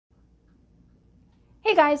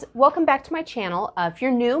Hey guys, welcome back to my channel. If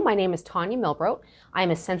you're new, my name is Tanya Milbrodt.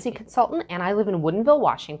 I'm a Scentsy consultant and I live in Woodinville,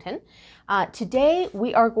 Washington. Today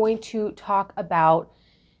we are going to talk about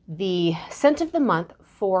the scent of the month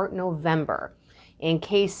for November. In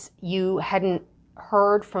case you hadn't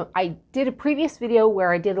heard from, I did a previous video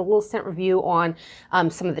where I did a little scent review on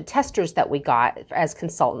some of the testers that we got as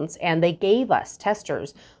consultants, and they gave us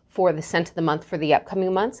testers for the scent of the month for the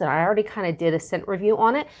upcoming months, and I already kind of did a scent review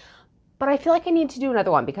on it. But I feel like I need to do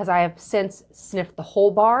another one because I have since sniffed the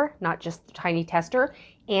whole bar, not just the tiny tester,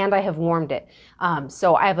 and I have warmed it.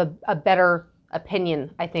 So I have a better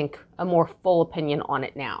opinion, I think, a more full opinion on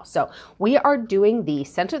it now. So we are doing the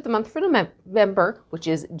scent of the month for November, which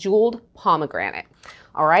is Jeweled Pomegranate.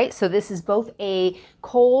 All right, so this is both a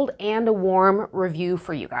cold and a warm review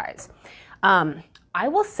for you guys. I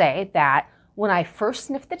will say that when I first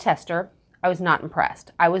sniffed the tester, I was not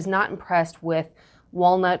impressed. I was not impressed with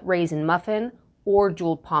walnut raisin muffin or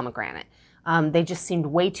jeweled pomegranate. They just seemed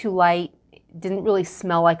way too light. Didn't really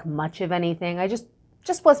smell like much of anything. I just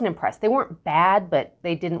wasn't impressed. They weren't bad, but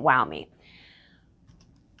they didn't wow me.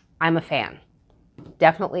 I'm a fan.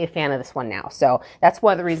 Definitely a fan of this one now. So that's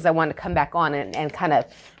one of the reasons I wanted to come back on and kind of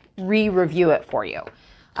re-review it for you.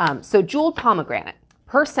 So jeweled pomegranate,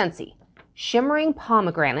 per Scentsy. Shimmering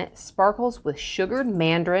pomegranate sparkles with sugared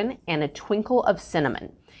mandarin and a twinkle of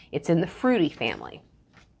cinnamon. It's in the fruity family.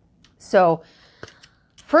 So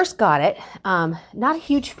first got it. Not a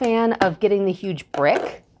huge fan of getting the huge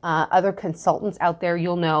brick. Other consultants out there,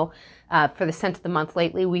 you'll know, for the scent of the month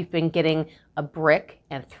lately, we've been getting a brick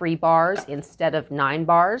and 3 bars instead of 9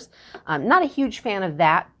 bars. Not a huge fan of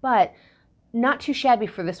that, but not too shabby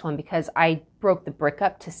for this one because I broke the brick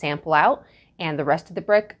up to sample out, and the rest of the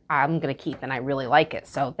brick I'm going to keep, and I really like it.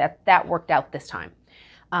 So that worked out this time.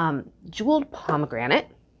 Jeweled pomegranate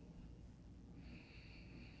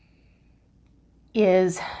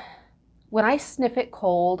is, when I sniff it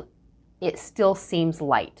cold, it still seems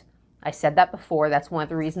light. I said that before. That's one of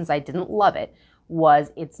the reasons I didn't love it,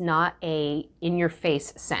 was it's not a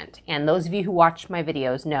in-your-face scent. And those of you who watch my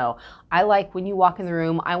videos know, I like when you walk in the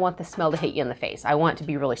room, I want the smell to hit you in the face. I want it to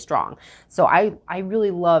be really strong. So I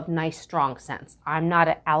really love nice, strong scents. I'm not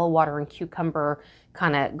an aloe water and cucumber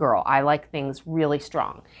kind of girl. I like things really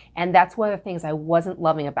strong. And that's one of the things I wasn't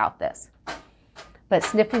loving about this. But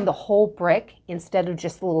sniffing the whole brick instead of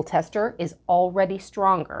just the little tester is already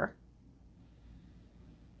stronger.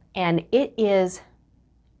 And it is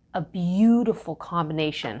a beautiful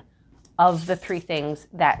combination of the 3 things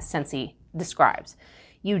that Scentsy describes.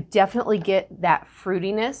 You definitely get that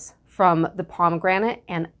fruitiness from the pomegranate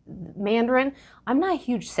and mandarin. I'm not a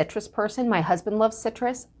huge citrus person. My husband loves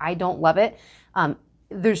citrus. I don't love it.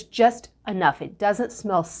 There's just enough. It doesn't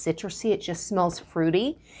smell citrusy. It just smells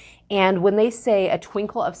fruity. And when they say a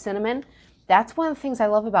twinkle of cinnamon, that's one of the things I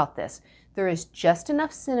love about this. There is just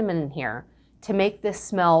enough cinnamon in here to make this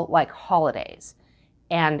smell like holidays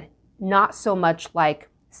and not so much like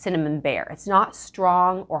cinnamon bear. It's not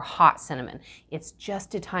strong or hot cinnamon. It's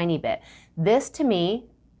just a tiny bit. This, to me,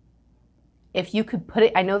 if you could put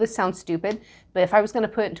it, I know this sounds stupid, but if I was going to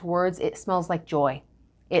put it into words, it smells like joy.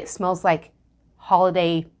 It smells like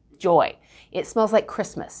holiday joy. It smells like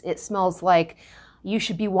Christmas. It smells like you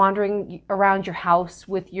should be wandering around your house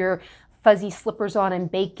with your fuzzy slippers on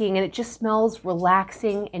and baking, and it just smells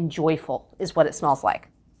relaxing and joyful is what it smells like.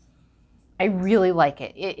 I really like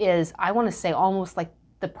it. It is, I want to say, almost like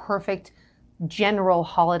the perfect general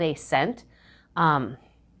holiday scent.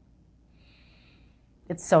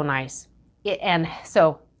 It's so nice. And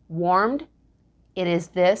so warmed, it is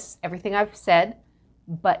this, everything I've said,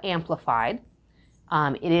 but amplified.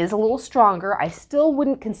 It is a little stronger. I still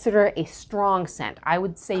wouldn't consider it a strong scent. I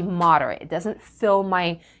would say moderate. It doesn't fill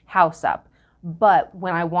my house up. But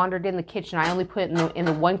when I wandered in the kitchen, I only put it in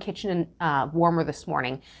the one kitchen warmer this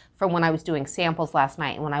morning from when I was doing samples last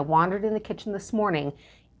night. And when I wandered in the kitchen this morning,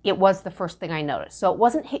 it was the first thing I noticed. So it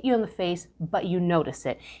wasn't hit you in the face, but you notice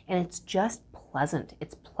it. And it's just pleasant.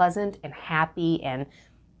 It's pleasant and happy and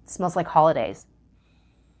smells like holidays.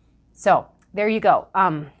 So there you go.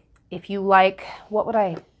 If you like, what would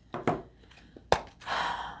I,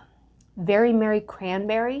 Very Merry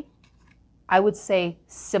Cranberry, I would say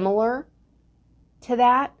similar to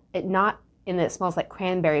that. Not in that it smells like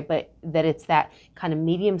cranberry, but that it's that kind of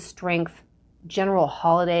medium strength, general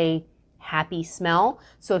holiday happy smell.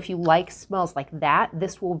 So if you like smells like that,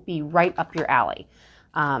 this will be right up your alley.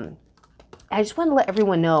 I just want to let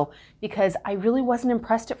everyone know because I really wasn't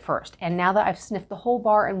impressed at first. And now that I've sniffed the whole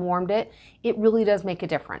bar and warmed it, it really does make a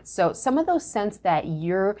difference. So some of those scents that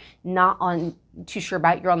you're not too sure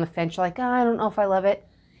about, you're on the fence, you're like, oh, I don't know if I love it.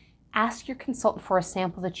 Ask your consultant for a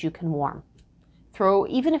sample that you can warm.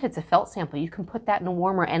 even if it's a felt sample, you can put that in a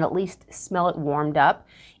warmer and at least smell it warmed up.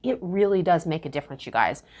 It really does make a difference, you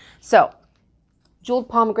guys. So Jeweled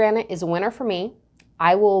Pomegranate is a winner for me.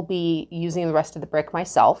 I will be using the rest of the brick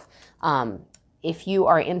myself. If you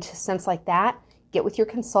are into scents like that, get with your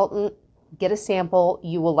consultant, get a sample.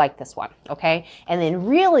 You will like this one, okay? And then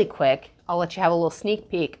really quick, I'll let you have a little sneak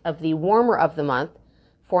peek of the warmer of the month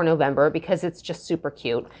for November because it's just super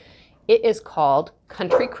cute. It is called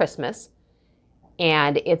Country Christmas,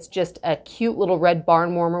 and it's just a cute little red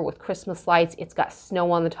barn warmer with Christmas lights. It's got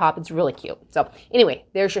snow on the top. It's really cute. So anyway,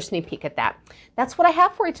 there's your sneak peek at that. That's what I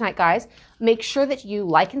have for you tonight, guys. Make sure that you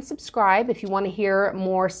like and subscribe if you want to hear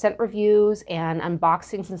more scent reviews and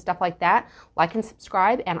unboxings and stuff like that. Like and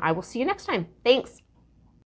subscribe, and I will see you next time. Thanks.